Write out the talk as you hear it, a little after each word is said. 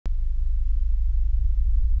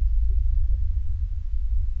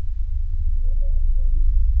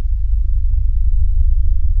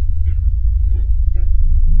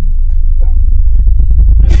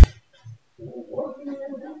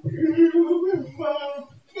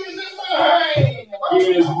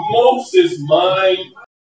mine.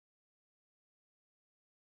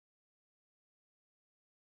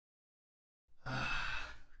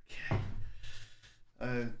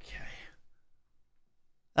 Okay.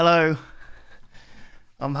 Hello.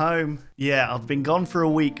 I'm home. Yeah, I've been gone for a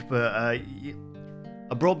week, but I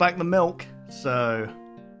brought back the milk, so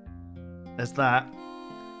there's that.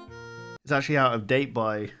 It's actually out of date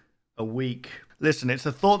by a week. Listen, it's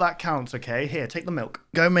a thought that counts, okay? Here, take the milk.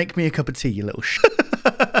 Go make me a cup of tea, you little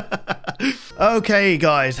Okay,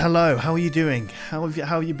 guys, hello. How are you doing? How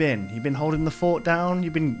have you been? You been holding the fort down?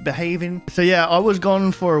 You been behaving? So yeah, I was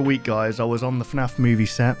gone for a week, guys. I was on the FNAF movie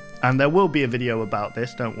set, and there will be a video about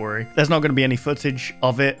this, don't worry. There's not going to be any footage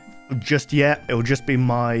of it just yet. It will just be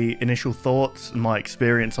my initial thoughts and my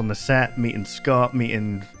experience on the set, meeting Scott,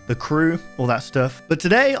 meeting the crew, all that stuff. But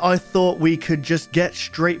today I thought we could just get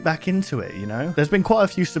straight back into it, you know? There's been quite a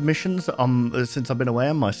few submissions since I've been away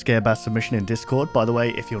on my Scarebass submission in Discord. By the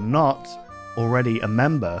way, if you're not already a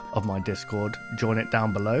member of my Discord, join it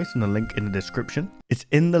down below. It's in the link in the description. It's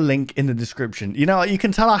in the link in the description. You know, you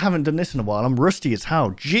can tell I haven't done this in a while. I'm rusty as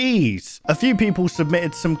hell. Jeez. A few people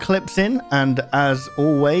submitted some clips in, and as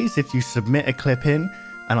always, if you submit a clip in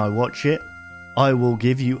and I watch it, I will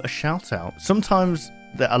give you a shout out. Sometimes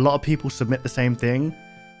a lot of people submit the same thing,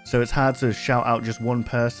 so it's hard to shout out just one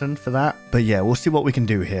person for that. But yeah, we'll see what we can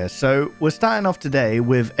do here. So we're starting off today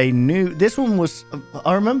with a new... This one was...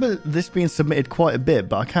 I remember this being submitted quite a bit,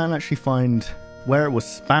 but I can't actually find where it was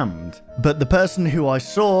spammed. But the person who I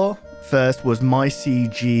saw first was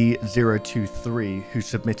MyCG023, who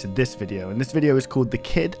submitted this video. And this video is called The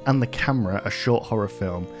Kid and the Camera, a short horror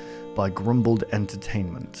film by Grumbled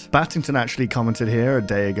Entertainment. Battington actually commented here a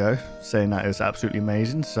day ago saying that it was absolutely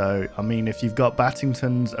amazing. So, I mean, if you've got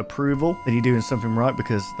Battington's approval, then you're doing something right,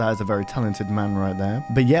 because that is a very talented man right there.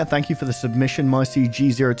 But yeah, thank you for the submission,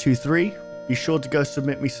 MyCG023. Be sure to go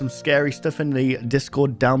submit me some scary stuff in the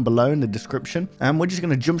Discord down below in the description. And we're just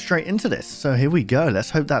going to jump straight into this. So here we go. Let's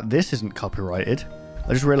hope that this isn't copyrighted.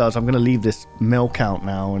 I just realized I'm going to leave this milk out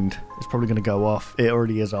now and it's probably going to go off. It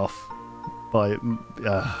already is off by...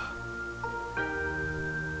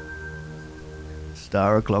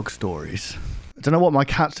 Star O'Clock Stories. I don't know what my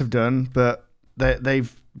cats have done, but they've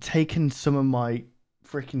taken some of my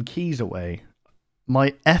freaking keys away.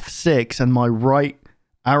 My F6 and my right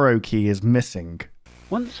arrow key is missing.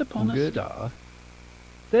 Once upon a star,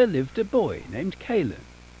 there lived a boy named Kalen.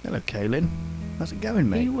 Hello, Kalen. How's it going,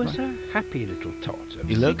 mate? He was a happy little tot of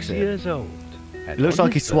He looks 6 years old. It looks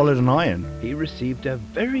like he swallowed an iron. He received a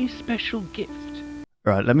very special gift.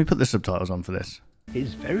 Right, let me put the subtitles on for this.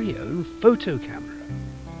 His very own photo camera.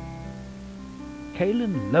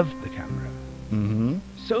 Kalen loved the camera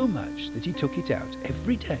so much that he took it out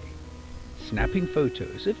every day, snapping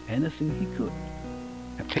photos of anything he could.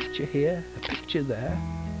 A picture here, a picture there,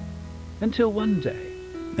 until one day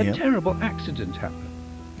a terrible accident happened.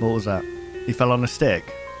 What was that? He fell on a stick?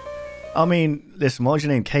 I mean, listen, what's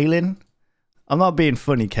your name? Kalen? I'm not being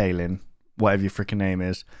funny, Kalen, whatever your freaking name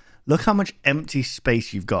is. Look how much empty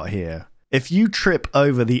space you've got here. If you trip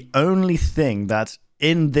over the only thing that's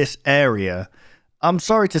in this area, I'm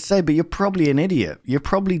sorry to say, but you're probably an idiot. You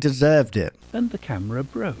probably deserved it. And the camera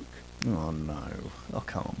broke. Oh no, I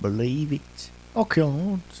can't believe it. I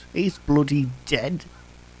can't. He's bloody dead.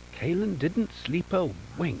 Kalen didn't sleep a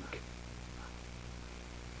wink.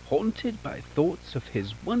 Haunted by thoughts of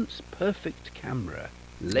his once perfect camera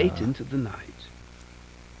late into the night.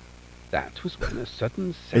 That was when a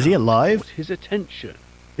sudden sound Is he alive? caught his attention.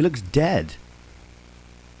 He looks dead.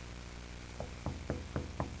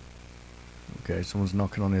 Okay, someone's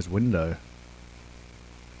knocking on his window.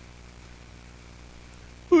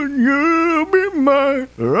 I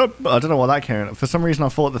don't know why that came out. For some reason I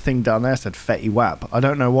thought the thing down there said Fetty Wap. I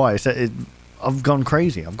don't know why. I've gone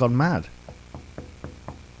crazy. I've gone mad.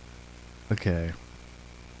 Okay.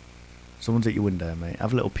 Someone's at your window, mate.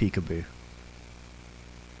 Have a little peekaboo.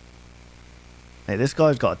 Hey, this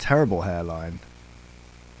guy's got a terrible hairline.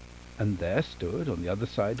 And there stood, on the other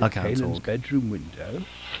side of Kalen's bedroom window,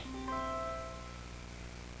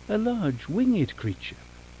 a large winged creature.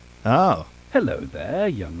 Oh. Hello there,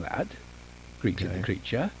 young lad, greeted the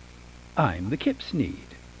creature. I'm the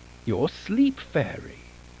Kipsneed, your sleep fairy.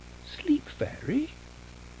 Sleep fairy?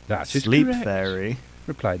 That is sleep correct, fairy,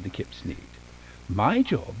 replied the Kipsneed. My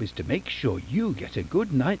job is to make sure you get a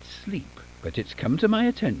good night's sleep, but it's come to my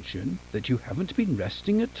attention that you haven't been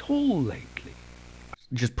resting at all lately.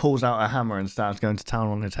 Just pulls out a hammer and starts going to town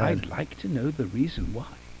on his head. I'd like to know the reason why.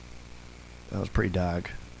 That was pretty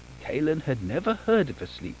dark. Kalen had never heard of a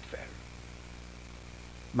sleep fairy.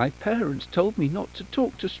 My parents told me not to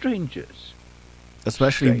talk to strangers.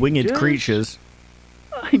 Especially winged creatures.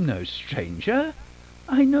 I'm no stranger.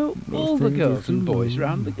 I know all the girls and boys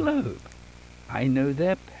around the globe. I know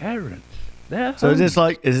their parents, their So homes,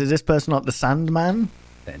 is this person like the Sandman?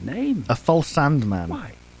 their names. A false Sandman?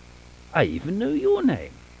 Why, I even know your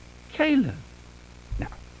name, Kalen. Now,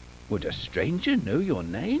 would a stranger know your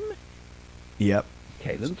name? Yep.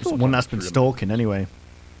 Kalen It's thought one of that's it been for a stalking anyway.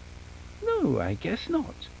 moment. No, I guess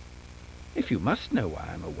not. If you must know why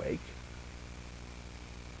I'm awake.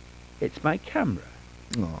 It's my camera.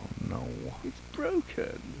 Oh no. It's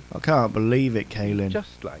broken. I can't believe it, Kalen.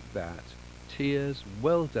 Just like that, tears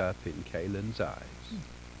welled up in Kalen's eyes.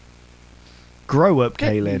 Grow up,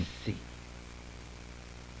 Let Kalen. me see.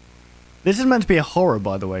 This is meant to be a horror,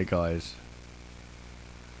 by the way, guys.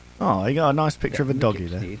 Oh, you got a nice picture of a Then doggy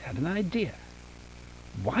the there. Kipsnade had an idea.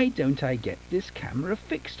 Why don't I get this camera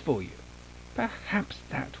fixed for you? Perhaps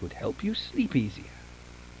that would help you sleep easier.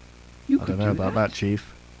 You I could don't know do about that,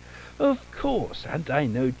 Chief. Of course, and I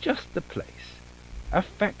know just the place. A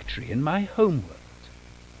factory in my homeworld.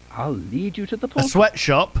 I'll lead you to the A portal.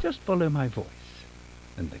 sweatshop? Just follow my voice.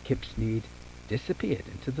 And the Kipsnade disappeared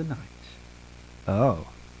into the night. Oh.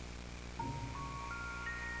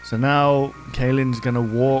 So now Kalen's gonna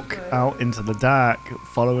walk out into the dark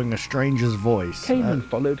following a stranger's voice. Kalen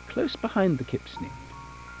followed close behind the Kipsnade,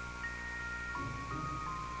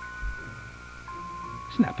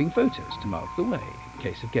 snapping photos to mark the way in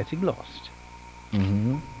case of getting lost.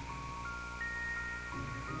 Mm-hmm.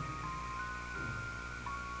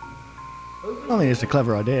 I think it's a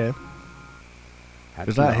clever idea. At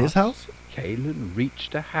Is that his last, house? Kalen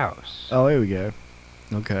reached a house. Oh, here we go.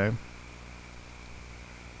 Okay.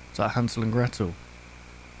 Is that Hansel and Gretel?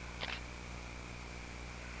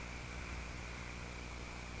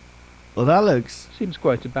 Well, that looks... Seems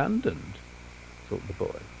quite abandoned, thought the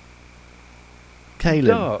boy. Kalen.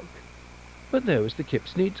 Dark, but there was the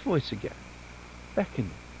Kipsnade's voice again,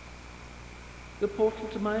 beckoning. The portal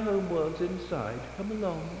to my homeworld's inside. Come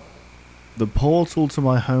along. The portal to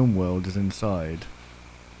my homeworld is inside.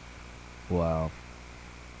 Wow.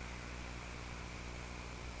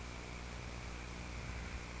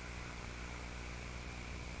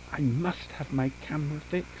 I must have my camera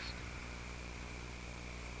fixed.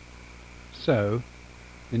 So,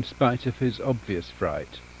 in spite of his obvious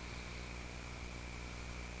fright,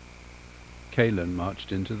 Kalen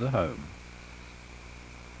marched into the home.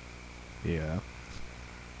 Yeah.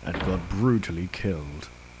 And got brutally killed.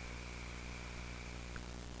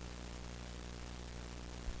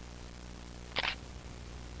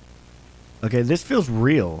 Okay, this feels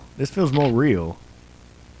real. This feels more real.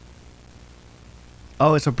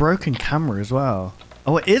 Oh, it's a broken camera as well.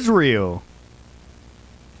 Oh, it is real.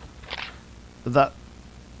 That...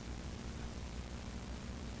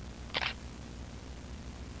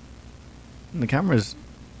 The camera's...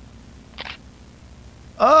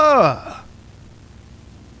 Oh!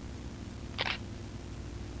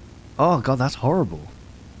 Oh, God, that's horrible.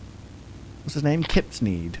 What's his name?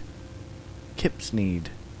 Kipsnade. Kipsnade.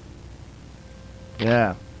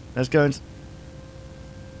 Yeah. Let's go and...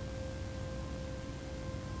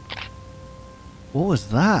 What was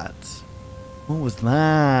that? What was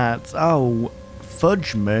that? Oh,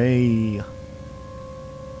 fudge me.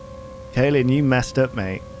 Kalen, you messed up,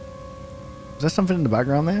 mate. Is there something in the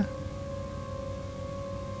background there?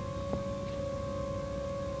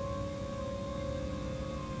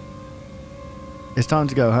 It's time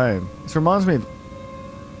to go home. This reminds me of...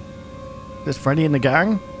 Is Freddy in the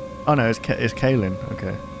gang? Oh no, it's Kalen.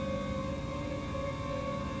 Okay.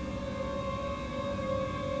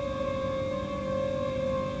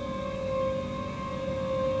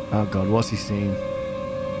 Oh God, what's he seen?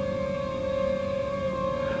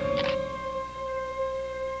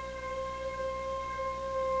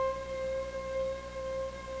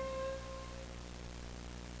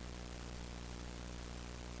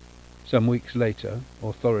 Some weeks later,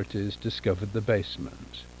 authorities discovered the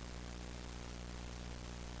basement.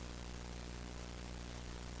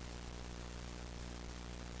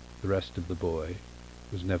 The rest of the boy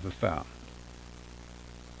was never found.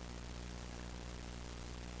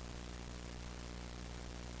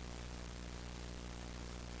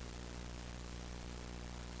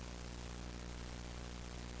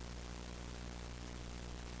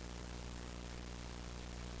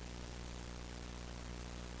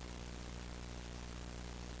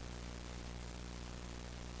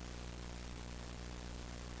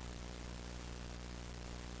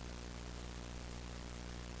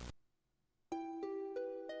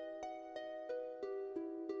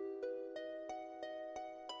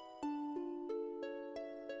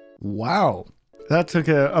 Wow. That took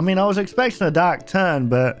a... I mean, I was expecting a dark turn,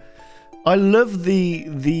 but I love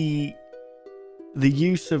the the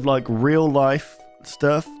use of like real life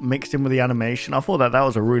stuff mixed in with the animation. I thought that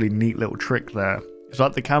was a really neat little trick there. It's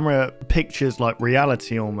like the camera pictures like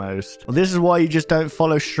reality almost. Well, this is why you just don't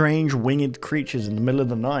follow strange winged creatures in the middle of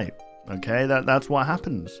the night. Okay, that's what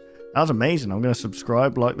happens. That was amazing. I'm going to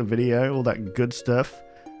subscribe, like the video, all that good stuff.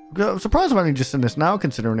 I'm surprised I've only just seen this now,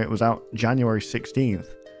 considering it was out January 16th.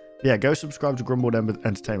 Yeah, go subscribe to Grumbled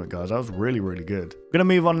Entertainment, guys. That was really, really good. I'm going to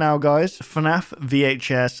move on now, guys. FNAF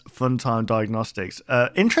VHS Funtime Diagnostics.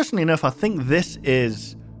 Interestingly enough, I think this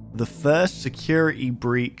is the first security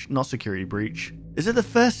breach. Not security breach. Is it the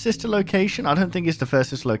first sister location? I don't think it's the first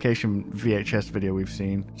sister location VHS video we've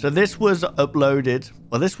seen. So this was uploaded,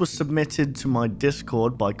 well, this was submitted to my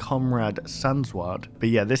Discord by Comrade Sanswad. But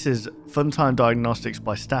yeah, this is Funtime Diagnostics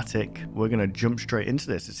by Static. We're going to jump straight into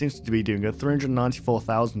this. It seems to be doing a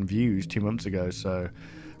 394,000 views 2 months ago. So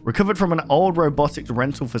recovered from an old robotics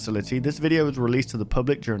rental facility, this video was released to the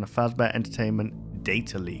public during a Fazbear Entertainment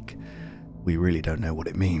data leak. We really don't know what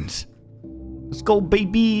it means. Let's go,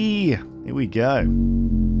 baby! Here we go.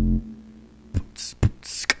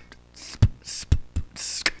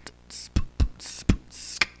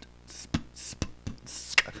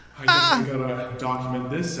 I guess I gotta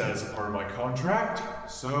document this as part of my contract,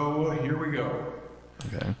 so here we go.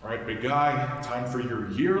 Okay. Alright, big guy, time for your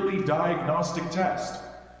yearly diagnostic test.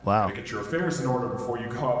 Wow. Gotta get your affairs in order before you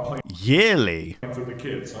go out playing Yearly? for the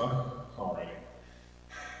kids, huh? Alrighty.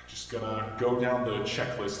 Just gonna go down the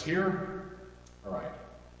checklist here. Alright.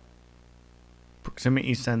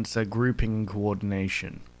 Proximity sensor grouping and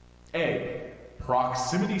coordination. A.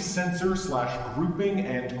 Proximity sensor / grouping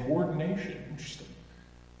and coordination. Interesting.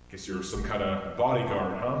 Guess you're some kind of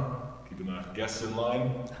bodyguard, huh? Keeping the guests in line?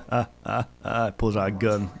 Pulls out a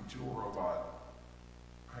gun. To a robot.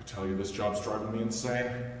 I tell you, this job's driving me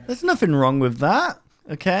insane. There's nothing wrong with that,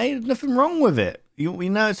 okay? There's nothing wrong with it. We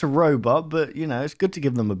know it's a robot, but, you know, it's good to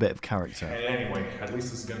give them a bit of character. Anyway, at least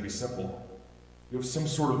this is gonna be simple. You have some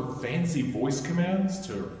sort of fancy voice commands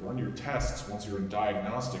to run your tests once you're in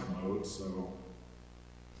diagnostic mode, so I'm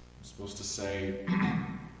supposed to say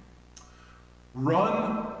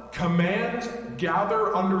run command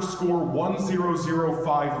gather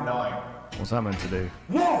 _10059. What's that meant to do?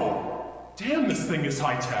 Whoa! Damn, this thing is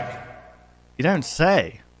high tech. You don't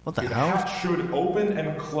say. What the The hell? hatch should open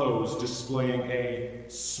and close, displaying a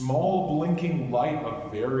small blinking light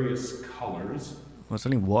of various colors. Well, it's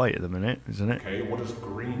only white at the minute, isn't it? Okay, what does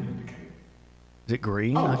green indicate? Is it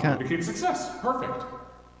green? Oh, I can't. indicate success. Perfect.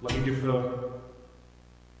 Let me give the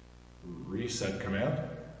reset command.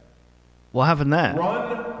 What happened there?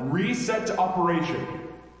 Run reset to operation.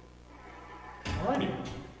 Alrighty,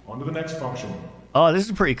 on to the next function. Oh, this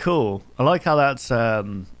is pretty cool. I like how that's,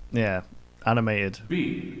 yeah, animated.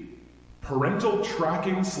 B, parental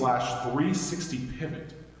tracking / 360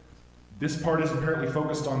 pivot. This part is apparently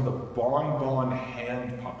focused on the Bonbon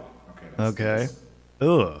hand puppet. Okay. Okay. This.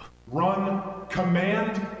 Ugh. Run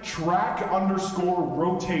command track _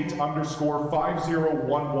 rotate _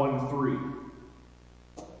 50113.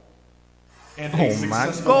 And Oh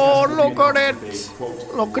my God, look at it.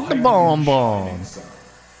 Look at the bonbon.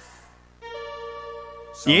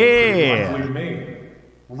 Yeah.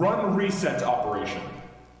 Run reset operation.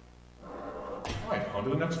 Alright, on to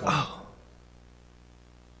the next one. Oh.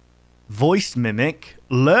 Voice mimic.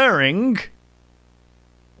 Luring.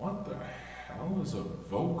 What the hell is a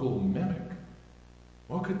vocal mimic?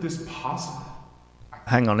 What could this possibly...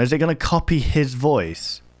 Hang on, is it going to copy his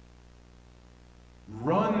voice?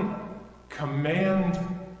 Run command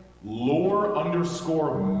lore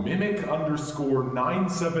 _ mimic _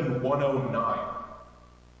 97109.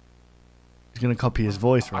 He's going to copy his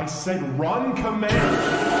voice, I right? said run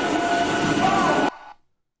command.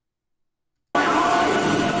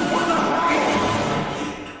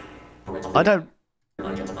 I don't...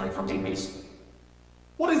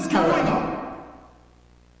 What is going on?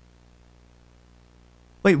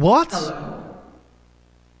 Wait, what?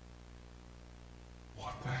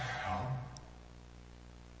 What the hell?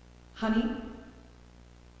 Honey?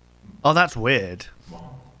 Oh, that's weird. Mom?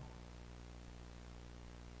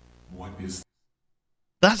 What is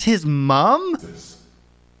That's his mum? this?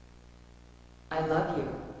 I love you.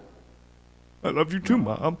 I love you too,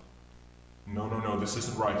 Mom. No, this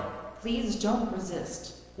isn't right. Please don't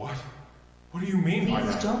resist. What? What do you mean by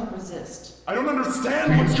Please that? don't resist. I don't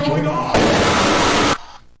understand what's going on!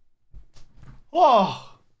 Oh!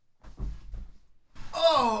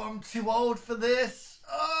 Oh, I'm too old for this.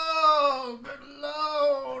 Oh, good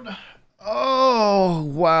lord. Oh,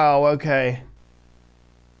 wow, okay.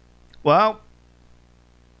 Well.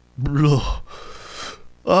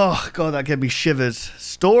 Oh, God, that gave me shivers.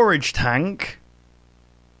 Storage tank.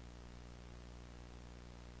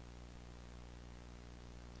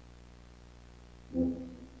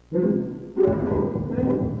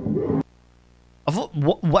 I thought,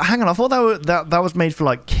 what, hang on, I thought that was made for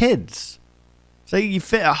like kids. So you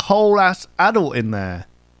fit a whole ass adult in there.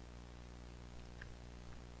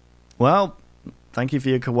 Well, thank you for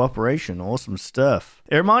your cooperation. Awesome stuff.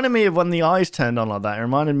 It reminded me of when the eyes turned on like that. It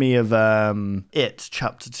reminded me of It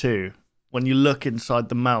Chapter 2. When you look inside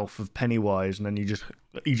the mouth of Pennywise and then you just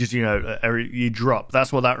you drop.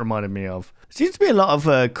 That's what that reminded me of. Seems to be a lot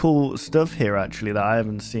of cool stuff here actually that I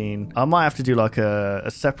haven't seen. I might have to do like a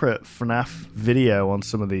separate FNAF video on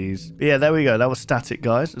some of these. But yeah, there we go. That was Static,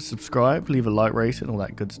 guys. Subscribe, leave a like rating, all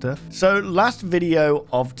that good stuff. So last video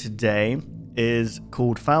of today is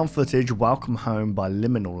called Found Footage Welcome Home by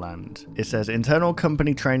Liminal Land. It says internal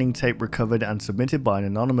company training tape recovered and submitted by an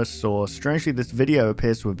anonymous source. Strangely, this video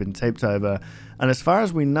appears to have been taped over, and as far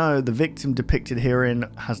as we know, the victim depicted herein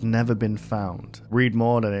has never been found. Read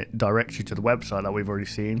more and it directs you to the website that we've already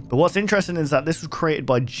seen. But what's interesting is that this was created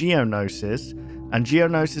by Geonosis, and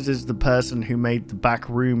Geonosis is the person who made the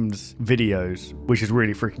Backrooms videos, which is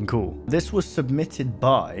really freaking cool. This was submitted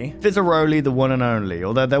by Fizzaroli, the one and only,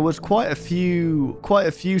 although there was quite a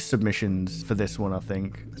few submissions for this one, I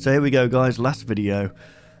think. So here we go, guys, last video.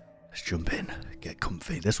 Let's jump in, get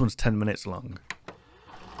comfy. This one's 10 minutes long.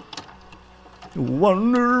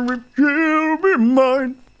 Wonder if you'll be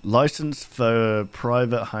mine. License for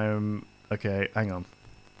private home. Okay, hang on.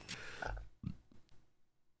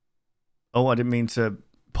 Oh, I didn't mean to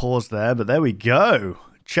pause there, but there we go.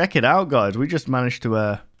 Check it out, guys. We just managed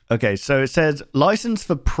to... Okay, so it says, license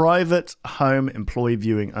for private home employee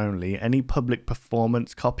viewing only. Any public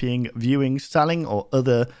performance, copying, viewing, selling, or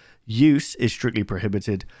other use is strictly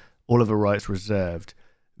prohibited. All other rights reserved.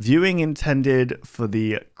 Viewing intended for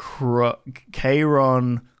the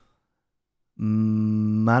Kron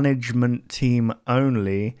management team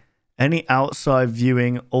only. Any outside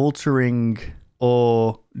viewing, altering,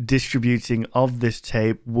 or distributing of this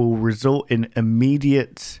tape will result in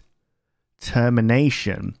immediate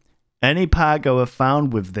termination. Any pargoer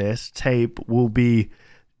found with this tape will be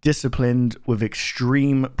disciplined with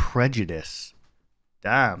extreme prejudice.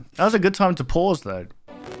 Damn. That was a good time to pause, though.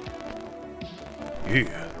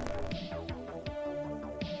 Yeah.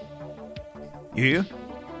 Yeah.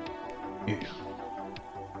 Yeah.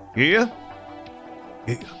 Yeah.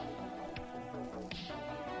 Yeah.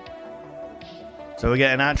 So we're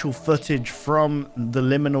getting actual footage from the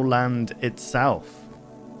Liminal Land itself.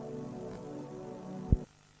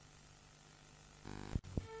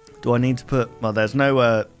 Do I need to put... Well, there's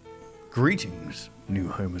no... Greetings, new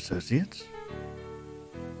home associates.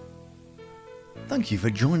 Thank you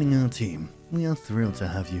for joining our team. We are thrilled to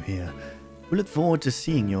have you here. We look forward to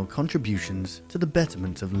seeing your contributions to the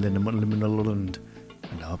betterment of Liminal Land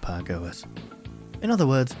and our pargoers. In other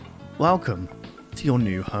words, welcome to your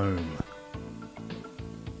new home.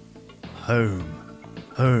 Home,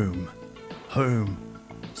 home, home.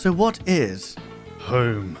 So what is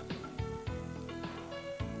home?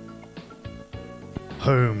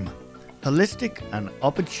 Home. Holistic and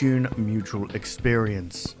opportune mutual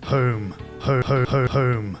experience. Home.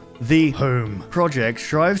 Home. The Home project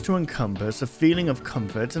strives to encompass a feeling of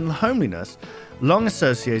comfort and homeliness long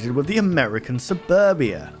associated with the American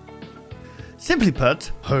suburbia. Simply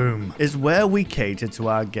put, home is where we cater to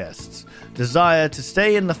our guests' desire to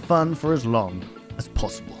stay in the fun for as long as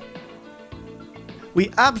possible.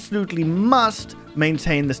 We absolutely must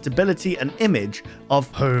maintain the stability and image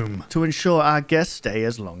of home to ensure our guests stay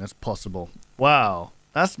as long as possible. Wow,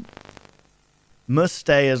 that's... must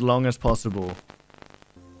stay as long as possible.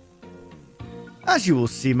 As you will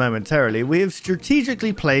see momentarily, we have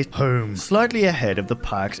strategically placed home slightly ahead of the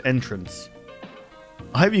park's entrance.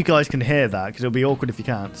 I hope you guys can hear that, because it'll be awkward if you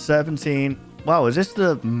can't. Serpentine. Wow, is this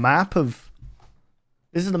the map of...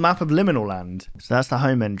 This is the map of Liminal Land. So that's the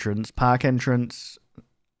home entrance, park entrance,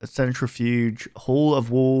 a centrifuge, Hall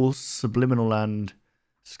of Walls, Subliminal Land,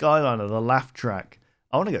 Skyliner, the laugh track.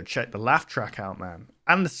 I want to go check the laugh track out, man.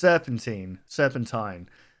 And the Serpentine.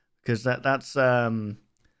 Because that's the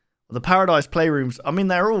Paradise Playrooms. I mean,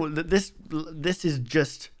 they're all... This is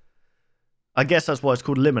just... I guess that's why it's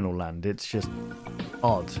called Liminal Land. It's just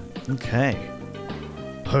odd. Okay.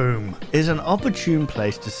 Home is an opportune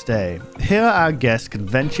place to stay. Here our guests can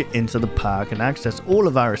venture into the park and access all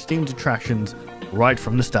of our esteemed attractions right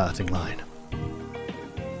from the starting line.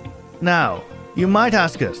 Now, you might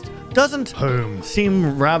ask us, doesn't home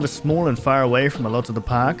seem rather small and far away from a lot of the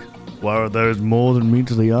park? Well, there's more than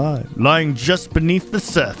meets the eye, lying just beneath the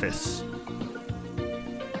surface.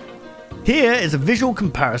 Here is a visual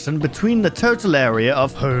comparison between the total area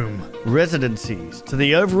of home residencies to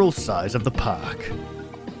the overall size of the park.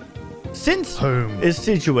 Since home is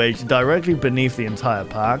situated directly beneath the entire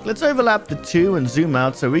park, let's overlap the two and zoom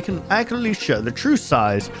out so we can accurately show the true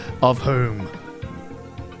size of home.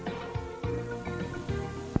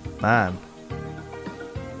 Man.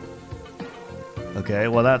 Okay,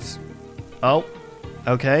 well that's... Oh.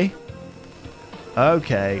 Okay.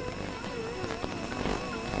 Okay.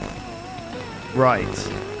 Right.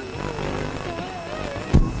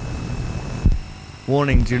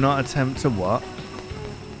 Warning, do not attempt to what?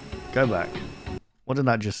 Go back. What did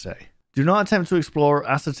that just say? Do not attempt to explore or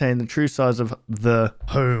ascertain the true size of the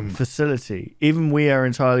home facility. Even we are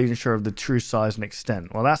entirely unsure of the true size and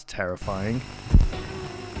extent. Well, that's terrifying.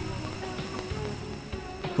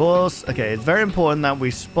 Of course, okay, it's very important that we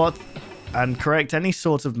spot and correct any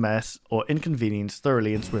sort of mess or inconvenience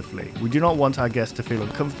thoroughly and swiftly. We do not want our guests to feel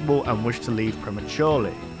uncomfortable and wish to leave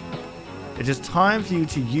prematurely. It is time for you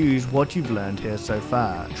to use what you've learned here so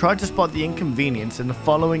far. Try to spot the inconvenience in the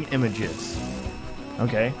following images.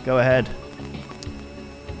 Okay, go ahead.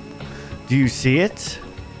 Do you see it?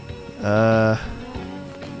 No.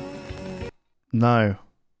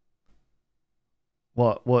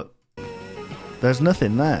 What? There's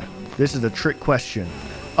nothing there. This is a trick question.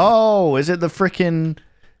 Oh, is it the freaking...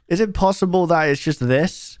 Is it possible that it's just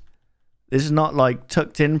this? This is not, like,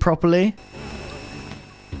 tucked in properly?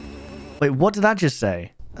 Wait, what did that just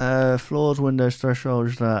say? Floors, windows,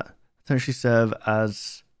 thresholds that potentially serve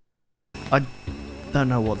as... I don't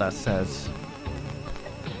know what that says.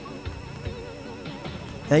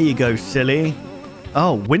 There you go, silly.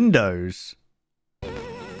 Oh, windows.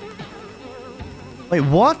 Wait,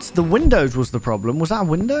 what? The windows was the problem. Was that a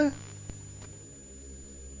window?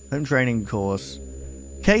 Home training course.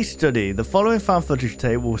 Case study. The following found footage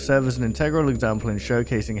tape will serve as an integral example in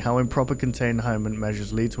showcasing how improper containment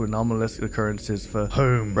measures lead to anomalous occurrences for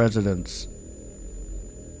home residents.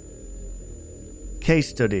 Case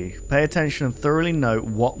study. Pay attention and thoroughly note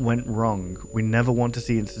what went wrong. We never want to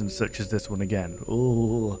see incidents such as this one again.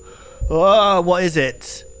 Ooh. Oh, what is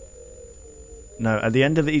it? No, at the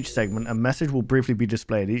end of each segment, a message will briefly be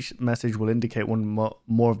displayed. Each message will indicate one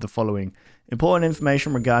more of the following. Important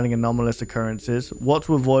information regarding anomalous occurrences. What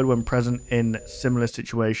to avoid when present in similar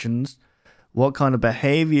situations. What kind of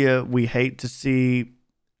behavior we hate to see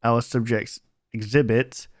our subjects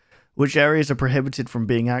exhibit. Which areas are prohibited from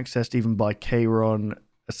being accessed even by Kron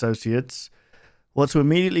associates. What to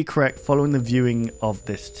immediately correct following the viewing of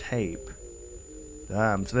this tape.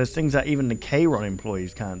 Damn, so there's things that even the Kron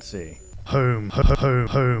employees can't see. Home, home,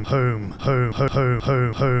 home, home, home, home,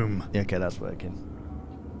 home, home. Yeah, okay, that's working.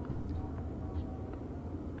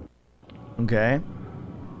 Okay.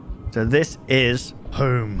 So this is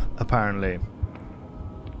home, apparently.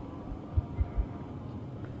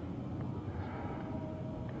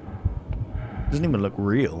 Doesn't even look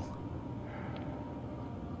real.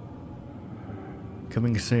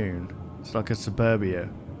 Coming soon. It's like a suburbia.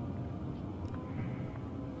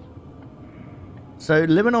 So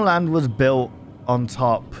Liminal Land was built on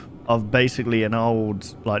top of basically an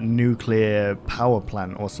old like nuclear power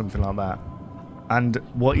plant or something like that. And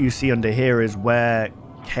what you see under here is where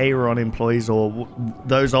Kron employees or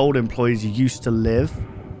those old employees used to live.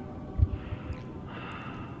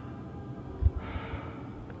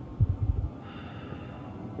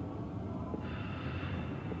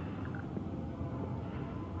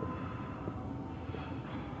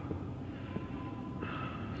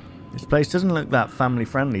 This place doesn't look that family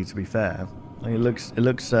friendly, to be fair. It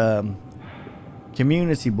looks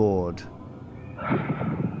community board.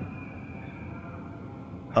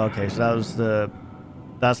 Okay, so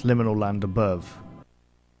that's Liminal Land above.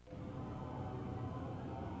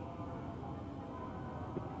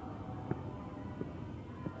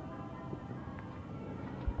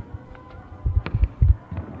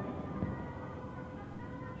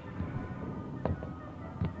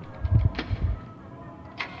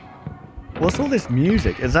 What's all this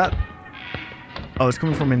music? Is that... Oh, it's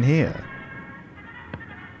coming from in here.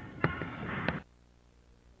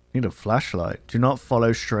 Need a flashlight. Do not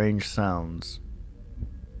follow strange sounds.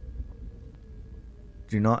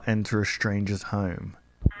 Do not enter a stranger's home.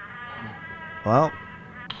 Well,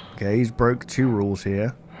 okay, he's broke 2 rules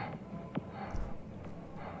here.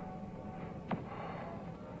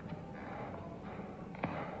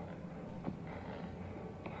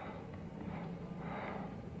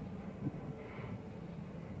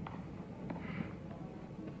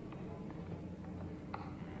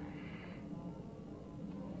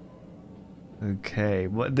 Okay,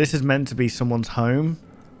 what, this is meant to be someone's home?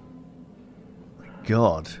 My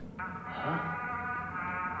God.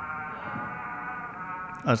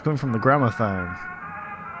 Oh, it's coming from the gramophone.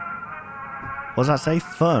 What does that say?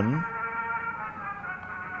 Fun?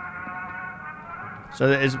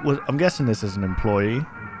 So I'm guessing this is an employee,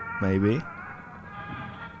 maybe.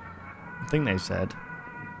 I think they said.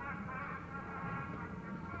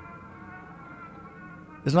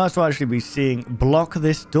 It's nice to actually be seeing. Block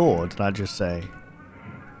this door, did I just say?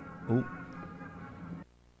 Oh.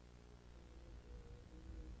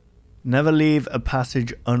 Never leave a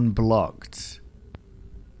passage unblocked.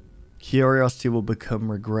 Curiosity will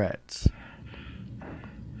become regret.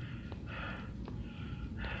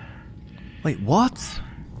 Wait, what?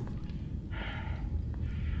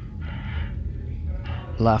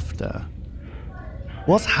 Laughter.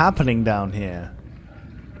 What's happening down here?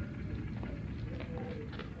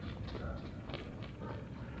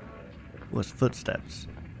 Was footsteps.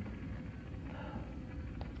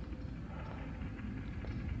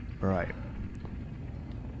 Right.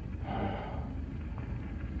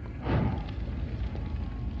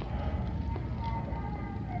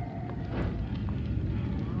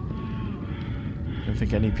 I don't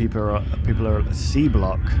think any people are at the C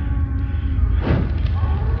block.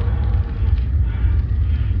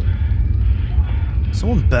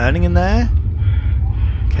 Someone burning in there?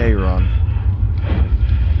 Okay, Ron.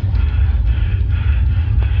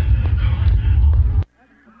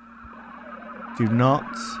 Do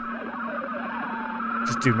not.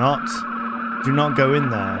 Just do not. Do not go in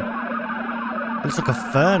there. It looks like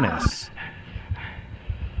a furnace.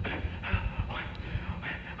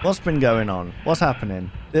 What's been going on? What's happening?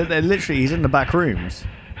 They're literally, he's in the back rooms.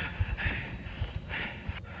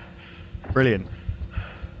 Brilliant.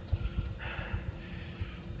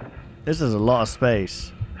 This is a lot of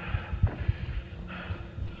space.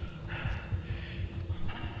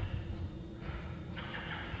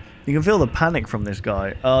 You can feel the panic from this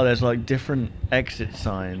guy. Oh, there's like different exit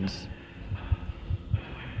signs.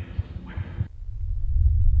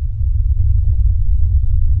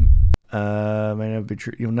 May never be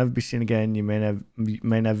true. You'll never be seen again. You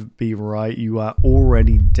may never be right. You are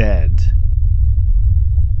already dead.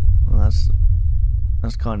 Well,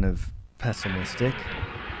 that's kind of pessimistic.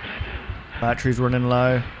 Battery's running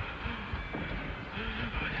low.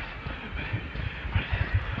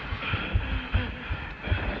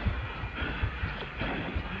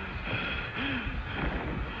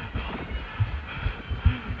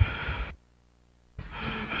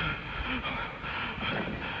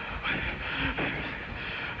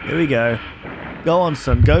 Here we go. Go on,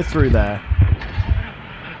 son. Go through there.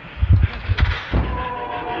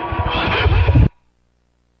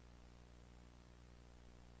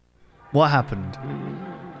 What happened?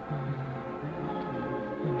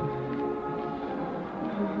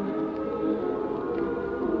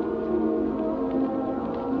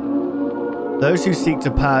 Those who seek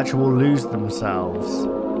to patch will lose themselves.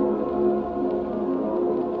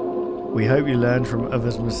 We hope you learn from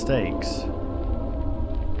others' mistakes.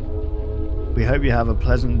 We hope you have a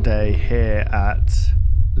pleasant day here at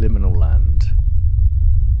Liminal Land.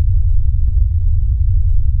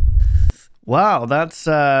 Wow, that's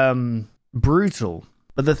brutal.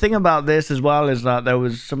 But the thing about this as well is that there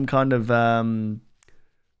was some kind of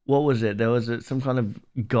what was it? There was some kind of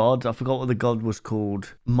god. I forgot what the god was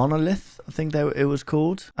called. Monolith, I think it was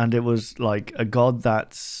called. And it was like a god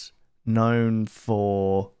that's known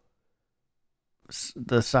for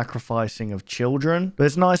the sacrificing of children. But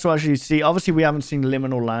it's nice to actually see. Obviously, we haven't seen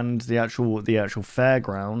Liminal Land, the actual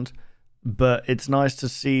fairground. But it's nice to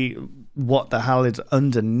see what the hell is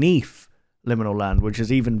underneath Liminal Land, which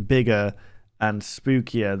is even bigger and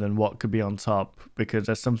spookier than what could be on top, because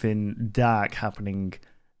there's something dark happening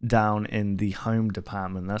down in the home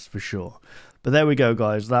department, that's for sure. But there we go,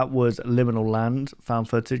 guys. That was Liminal Land found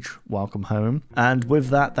footage. Welcome home. And with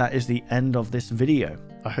that, that is the end of this video.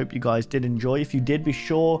 I hope you guys did enjoy. If you did, be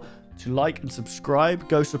sure to like and subscribe.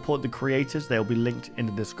 Go support the creators. They'll be linked in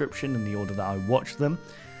the description in the order that I watch them.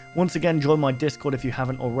 Once again, join my Discord if you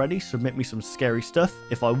haven't already. Submit me some scary stuff.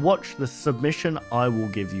 If I watch the submission, I will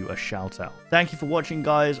give you a shout out. Thank you for watching,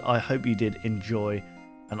 guys. I hope you did enjoy,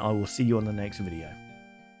 and I will see you on the next video.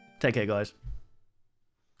 Take care, guys.